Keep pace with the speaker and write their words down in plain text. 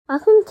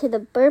Welcome to the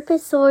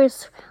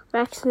Burposaurus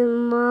Rex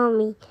and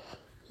Mommy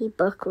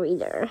book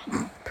reader.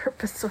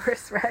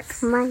 Burposaurus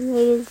Rex. My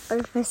name is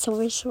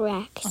Burposaurus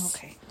Rex.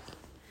 Okay.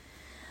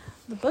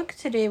 The book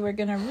today we're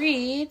going to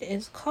read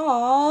is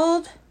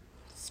called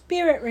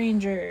Spirit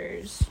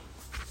Rangers.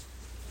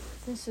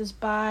 This is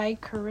by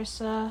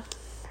Carissa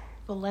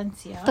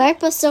Valencia.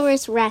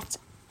 Burposaurus Rex.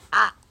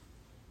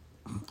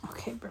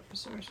 Okay,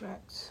 Burposaurus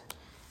Rex.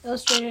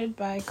 Illustrated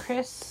by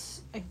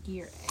Chris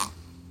Aguirre.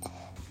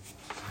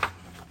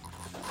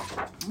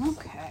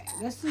 Okay,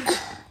 this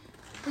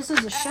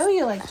is a show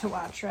you like to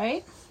watch,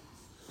 right?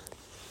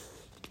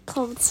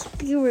 Called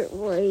Spirit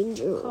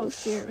Rangers.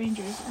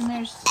 And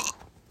there's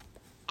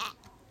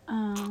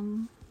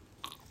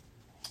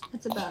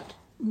it's about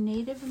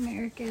Native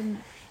American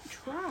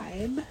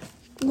tribe.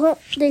 Well,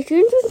 they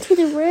turned into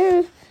the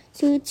rare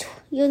suits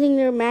using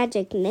their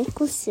magic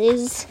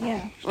necklaces.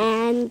 Yeah.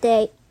 And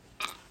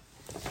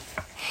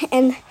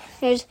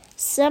there's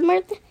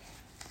Summer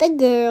the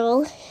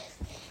girl.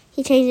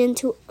 He changed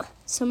into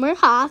Summer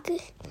Hawk.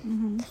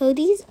 Mm-hmm.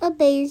 Cody's a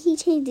bear. He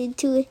changed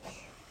into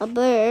a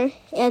bird.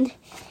 And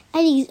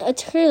Eddie's a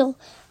turtle.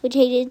 Who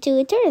changed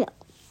into a turtle.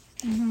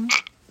 Mm-hmm.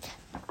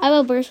 I'm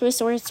a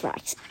Burposaurus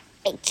Rex.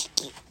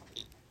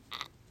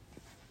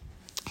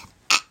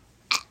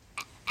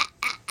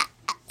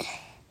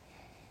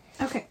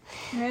 Okay,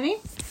 ready?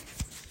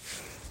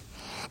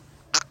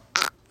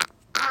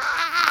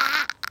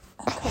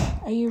 Okay,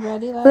 are you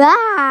ready, love?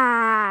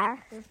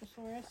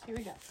 Burposaurus, here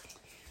we go.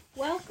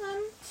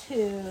 Welcome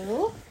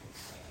to,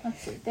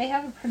 let's see, they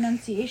have a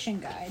pronunciation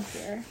guide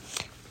here.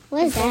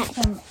 What is that?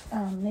 Some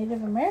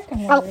Native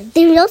American Oh, words.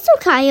 there's also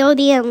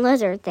coyote and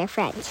lizard. They're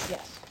friends.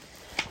 Yes.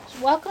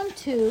 Welcome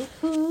to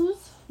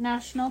Who's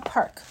National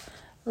Park,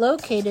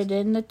 located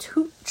in the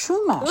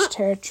Chumash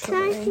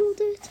territory. Can I hold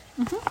it?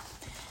 Mm-hmm.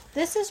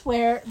 This is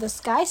where the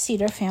Sky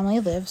Cedar family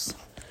lives.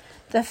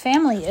 The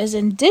family is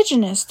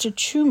indigenous to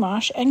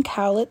Chumash and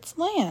Cowlitz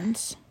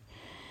lands.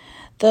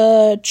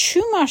 The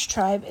Chumash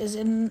tribe is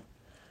in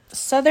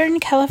Southern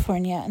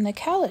California, and the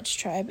Cowlitz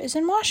tribe is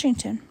in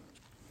Washington.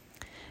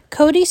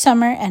 Cody,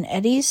 Summer, and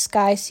Eddie's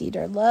Sky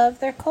Cedar love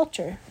their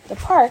culture, the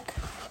park,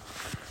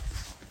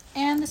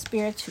 and the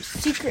spirits who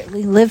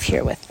secretly live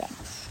here with them.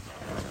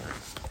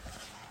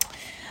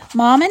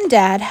 Mom and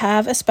Dad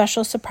have a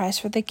special surprise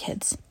for the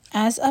kids.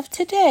 As of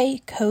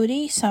today,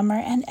 Cody, Summer,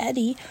 and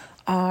Eddie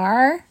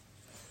are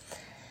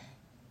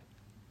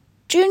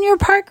Junior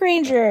Park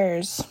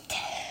Rangers.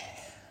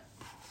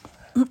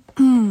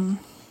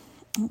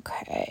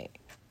 Okay.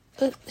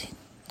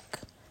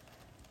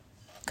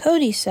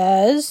 Cody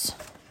says,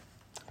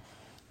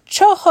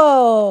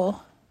 Choho,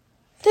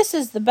 this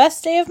is the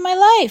best day of my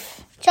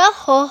life.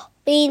 Choho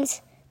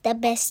means the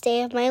best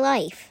day of my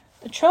life.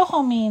 The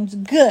Choho means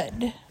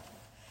good.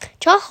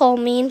 Choho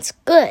means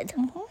good.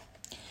 Mm-hmm.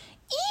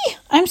 Eee,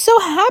 I'm so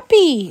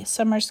happy,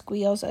 Summer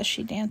squeals as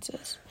she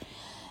dances.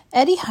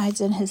 Eddie hides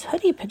in his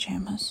hoodie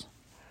pajamas.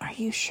 Are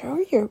you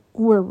sure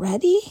we're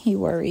ready? He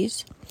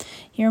worries.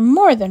 You're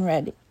more than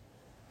ready.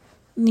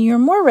 You're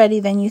more ready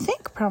than you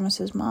think,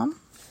 promises Mom.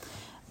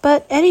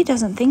 But Eddie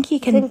doesn't think he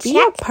can be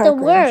a park the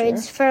ranger.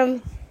 words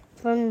from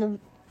the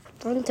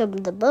front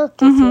of the book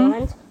if you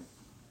want.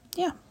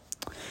 Yeah.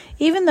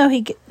 Even though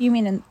you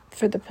mean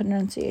for the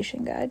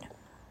pronunciation guide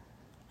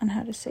on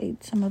how to say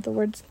some of the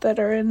words that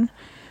are in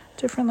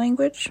different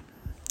language.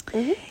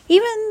 Mm-hmm.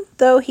 Even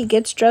though he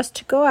gets dressed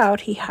to go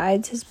out, he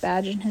hides his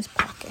badge in his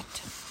pocket.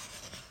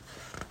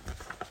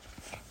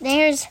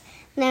 There's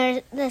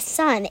the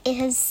sun. It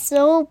is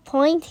so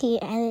pointy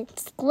and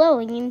it's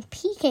glowing and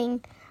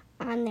peeking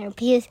on there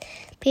because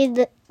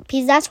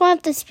that's one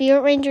of the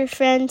Spirit Ranger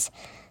friends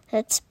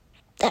that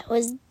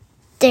was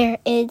there.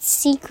 It's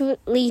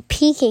secretly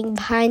peeking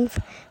behind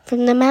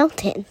from the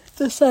mountain.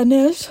 The sun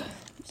is.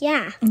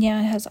 Yeah.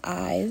 Yeah, it has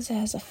eyes. It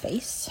has a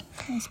face.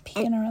 It's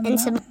peeking around the and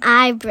mountain. some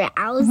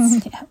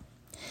eyebrows. Yeah.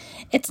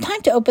 It's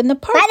time to open the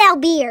park. But no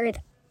beard.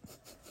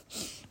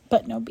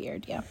 But no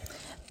beard, yeah.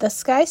 The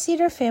Sky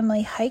Cedar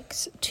family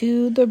hikes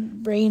to the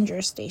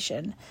ranger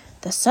station.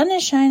 The sun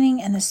is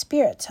shining and the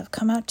spirits have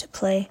come out to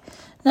play.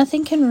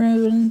 Nothing can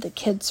ruin the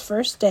kids'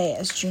 first day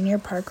as junior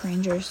park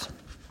rangers.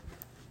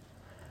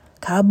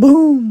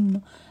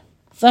 Kaboom!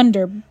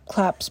 Thunder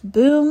claps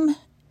boom.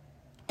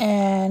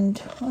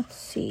 And let's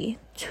see.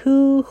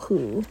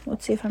 Tuhu.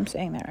 Let's see if I'm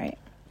saying that right.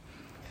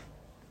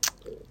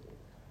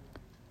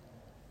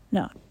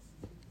 No.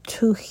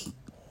 Tuhui.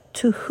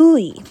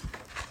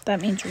 That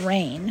means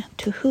rain.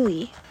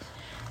 Tuhui.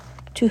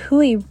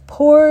 Tuhui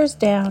pours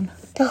down.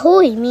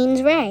 Tuhui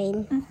means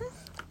rain.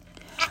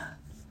 Mm-hmm.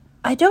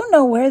 I don't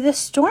know where this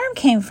storm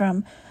came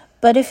from,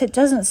 but if it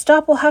doesn't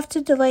stop, we'll have to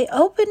delay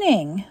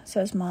opening,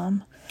 says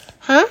Mom.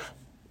 Huh?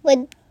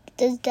 What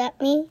does that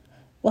mean?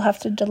 We'll have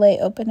to delay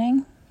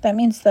opening. That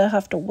means they'll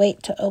have to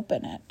wait to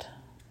open it.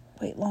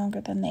 Wait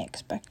longer than they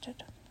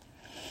expected.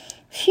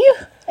 Phew!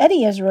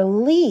 Eddie is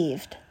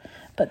relieved.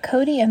 But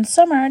Cody and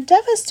Summer are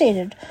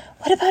devastated.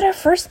 What about our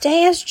first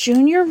day as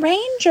junior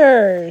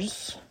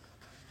rangers?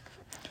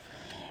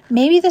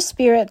 Maybe the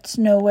spirits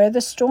know where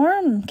the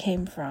storm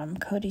came from,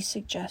 Cody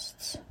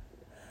suggests.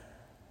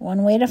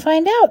 One way to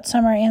find out,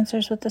 Summer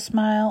answers with a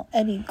smile.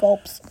 Eddie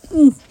gulps.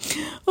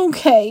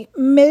 Okay,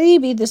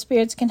 maybe the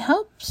spirits can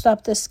help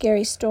stop this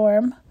scary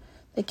storm.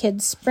 The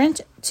kids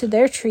sprint to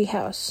their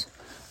treehouse,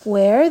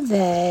 where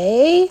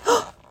they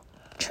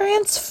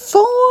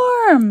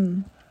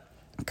transform.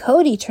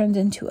 Cody turns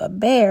into a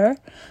bear,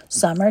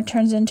 Summer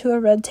turns into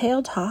a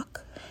red-tailed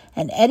hawk,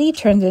 and Eddie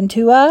turns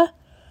into a...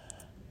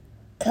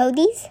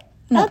 Cody's?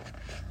 No.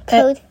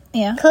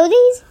 Yeah.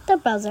 Cody's the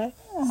brother,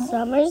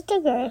 Summer's the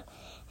girl,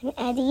 and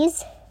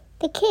Eddie's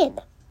the kid.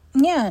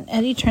 Yeah, and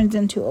Eddie turns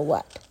into a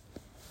what?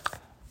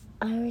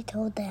 I already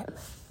told them.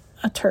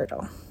 A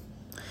turtle.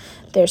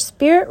 Their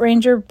spirit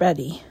ranger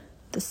ready.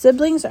 The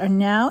siblings are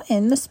now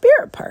in the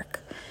spirit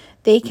park.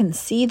 They can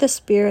see the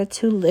spirits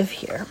who live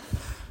here.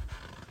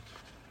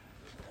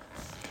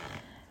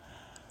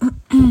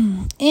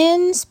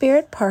 In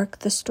Spirit Park,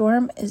 the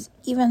storm is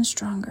even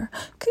stronger.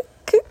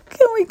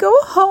 Can we go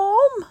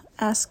home?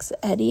 Asks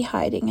Eddie,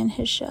 hiding in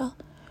his shell.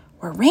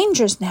 We're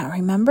rangers now,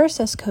 remember,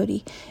 says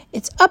Cody.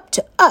 It's up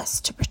to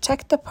us to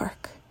protect the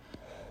park.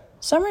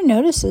 Summer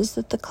notices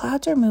that the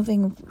clouds are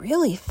moving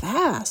really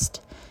fast.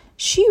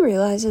 She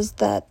realizes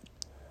that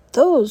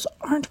those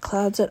aren't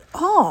clouds at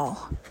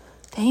all.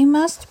 They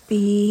must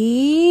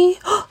be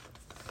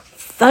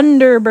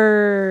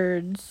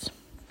thunderbirds.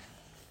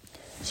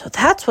 So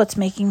that's what's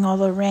making all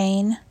the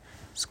rain,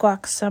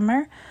 squawks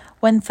Summer.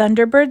 When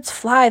thunderbirds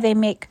fly, they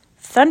make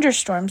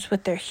thunderstorms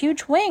with their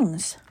huge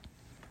wings.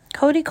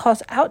 Cody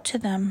calls out to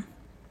them.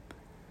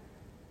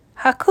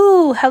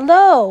 Haku,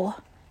 hello.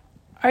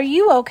 Are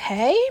you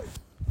okay?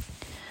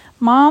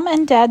 Mom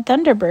and Dad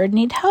Thunderbird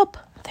need help.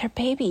 Their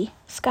baby,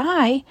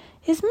 Sky,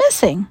 is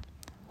missing.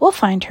 We'll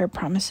find her,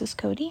 promises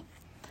Cody.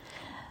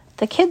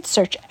 The kids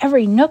search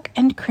every nook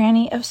and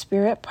cranny of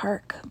Spirit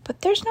Park,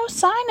 but there's no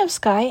sign of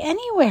Sky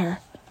anywhere.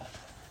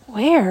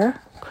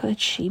 Where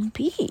could she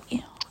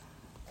be?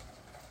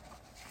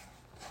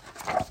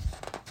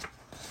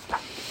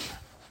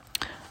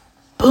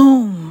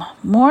 Boom!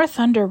 More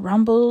thunder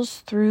rumbles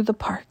through the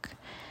park.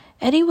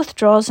 Eddie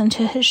withdraws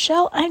into his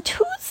shell. I'm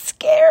too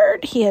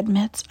scared, he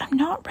admits. I'm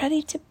not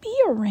ready to be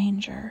a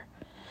ranger.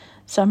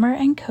 Summer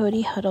and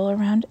Cody huddle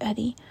around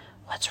Eddie.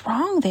 What's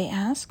wrong? They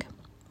ask.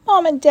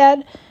 Mom and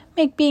Dad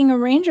make being a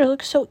ranger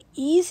look so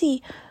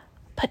easy,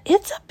 but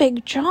it's a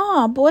big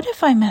job. What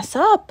if I mess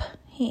up?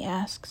 He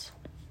asks.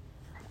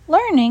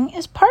 Learning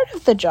is part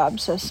of the job,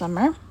 says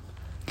Summer.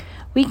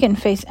 We can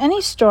face any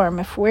storm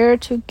if we're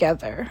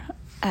together,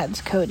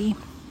 adds Cody.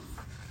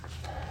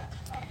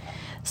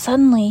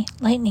 Suddenly,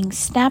 lightning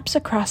snaps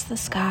across the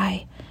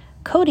sky.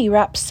 Cody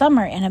wraps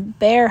Summer in a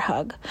bear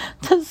hug.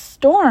 The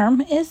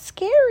storm is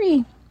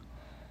scary.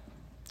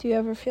 Do you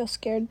ever feel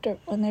scared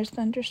when there's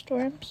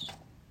thunderstorms?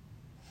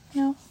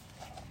 No?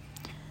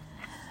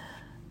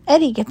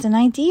 Eddie gets an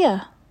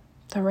idea.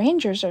 The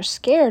rangers are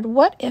scared.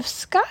 What if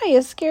Sky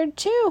is scared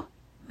too?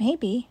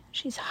 Maybe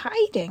she's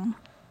hiding.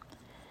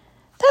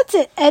 That's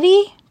it,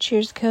 Eddie,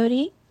 cheers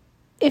Cody.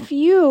 If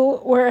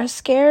you were a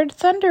scared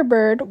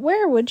thunderbird,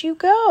 where would you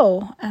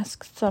go?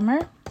 Asks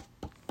Summer.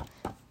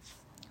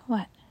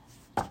 What?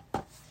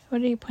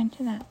 What are you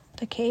pointing at?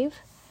 The cave?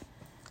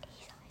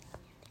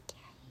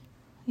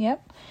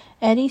 Yep.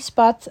 Eddie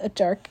spots a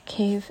dark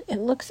cave. It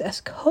looks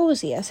as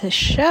cozy as his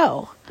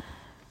shell.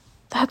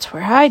 That's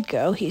where I'd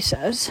go, he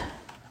says.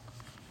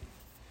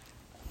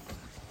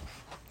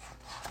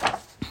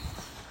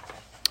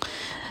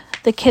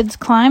 The kids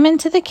climb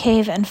into the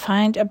cave and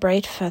find a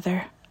bright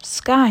feather.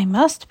 Sky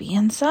must be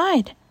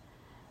inside.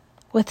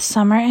 With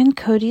Summer and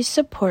Cody's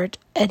support,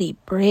 Eddie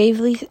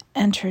bravely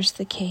enters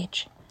the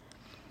cage.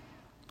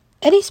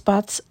 Eddie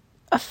spots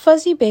a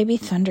fuzzy baby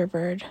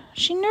thunderbird.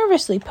 She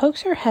nervously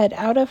pokes her head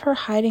out of her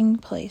hiding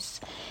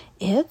place.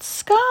 It's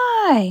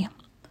Sky.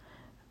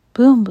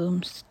 Boom,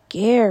 boom,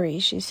 scary,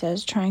 she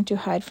says, trying to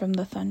hide from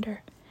the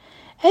thunder.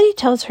 Eddie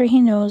tells her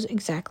he knows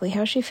exactly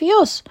how she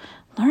feels.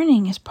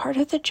 Learning is part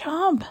of the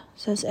job,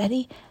 says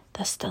Eddie.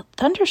 The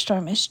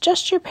thunderstorm is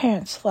just your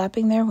parents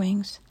flapping their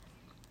wings.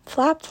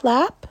 Flap,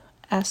 flap,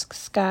 asks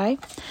Sky.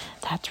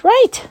 That's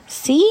right.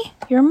 See,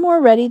 you're more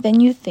ready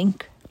than you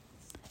think.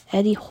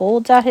 Eddie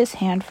holds out his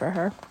hand for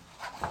her.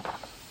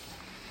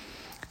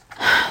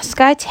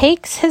 Sky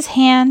takes his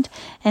hand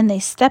and they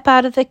step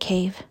out of the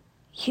cave.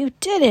 You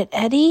did it,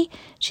 Eddie.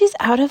 She's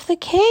out of the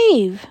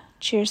cave,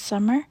 cheers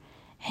Summer.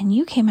 And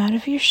you came out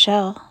of your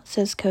shell,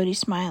 says Cody,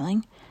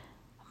 smiling.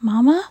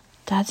 Mama?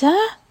 Dada?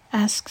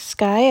 Asks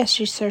Sky as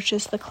she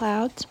searches the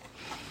clouds.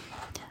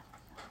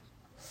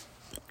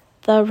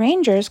 The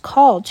rangers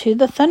call to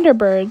the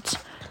thunderbirds.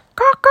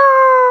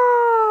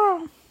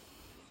 Caw-caw!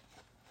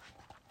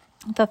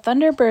 The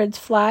thunderbirds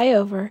fly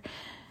over.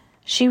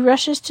 She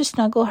rushes to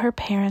snuggle her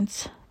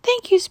parents.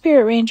 Thank you,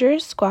 Spirit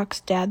Rangers, squawks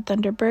Dad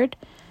Thunderbird.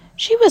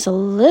 She was a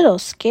little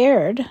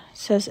scared,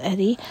 says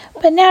Eddie,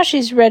 but now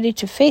she's ready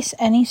to face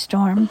any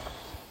storm.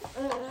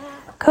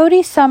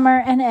 Cody,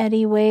 Summer, and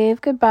Eddie wave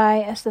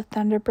goodbye as the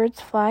thunderbirds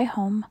fly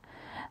home.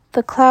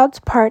 The clouds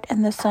part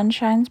and the sun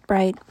shines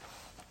bright.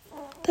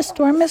 the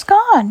storm is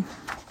gone.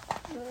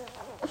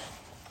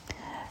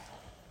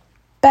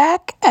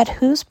 Back at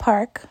Who's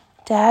Park,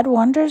 Dad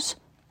wonders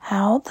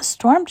how the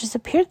storm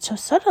disappeared so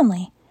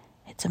suddenly.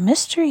 It's a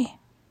mystery.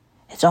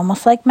 It's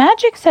almost like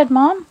magic, said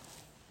Mom.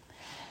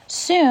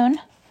 Soon,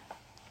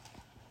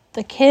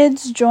 the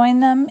kids join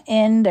them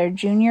in their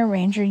junior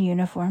ranger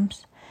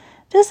uniforms.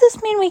 Does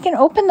this mean we can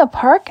open the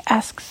park?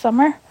 Asks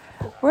Summer.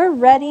 We're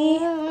ready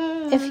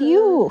if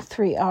you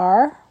three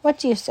are. What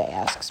do you say?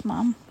 Asks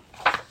Mom.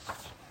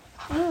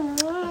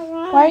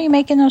 Why are you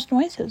making those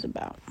noises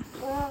about?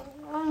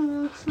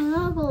 I'm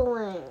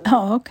snuggling.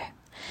 Oh, okay.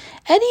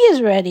 Eddie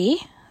is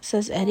ready,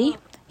 says Eddie.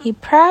 He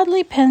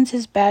proudly pins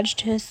his badge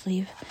to his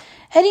sleeve.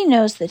 Eddie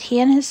knows that he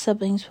and his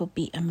siblings will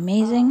be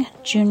amazing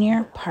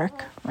junior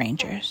park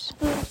rangers.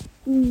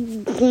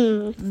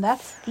 And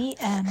that's the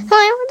end.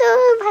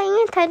 I'm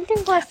paying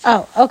attention question.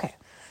 Oh, okay.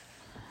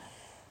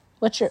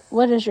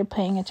 What is your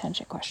paying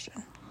attention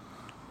question?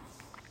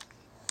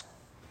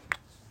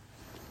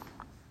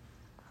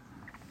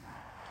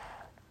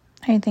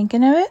 Are you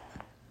thinking of it?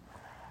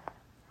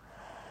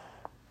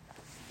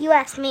 You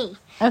asked me.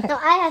 Okay. No,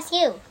 I asked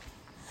you.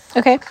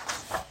 Okay.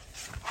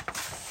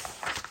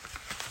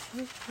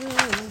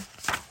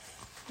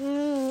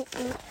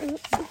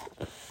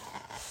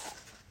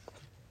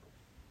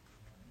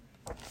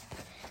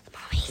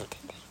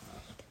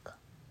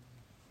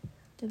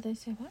 Did they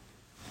say what?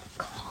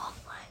 Call.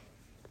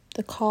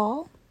 The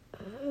call?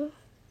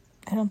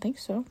 I don't think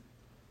so.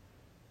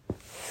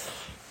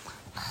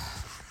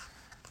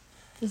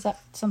 Is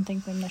that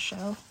something from the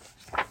show?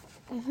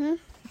 Mm-hmm.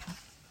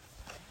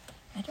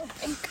 I don't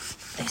think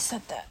they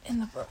said that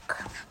in the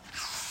book.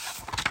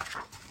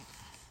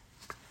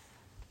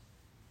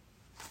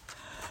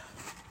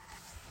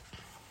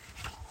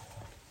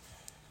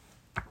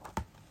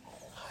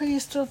 Are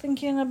you still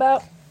thinking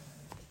about...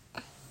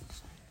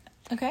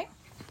 Okay.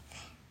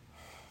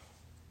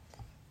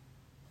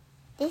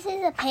 This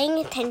is a paying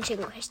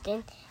attention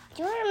question.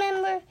 Do you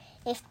remember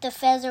if the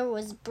feather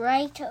was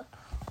bright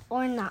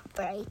or not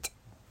bright?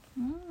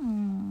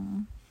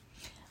 I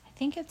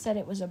think it said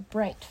it was a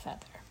bright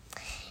feather.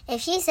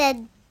 If she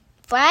said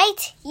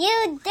bright,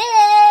 you did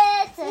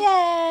it!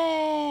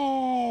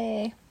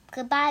 Yay!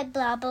 Goodbye,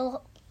 blah,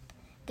 blah.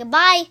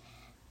 Goodbye,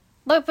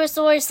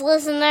 Burposaurus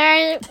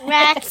listener,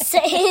 Rex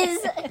is.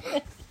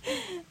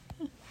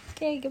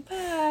 Okay,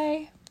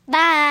 goodbye.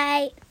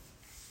 Bye.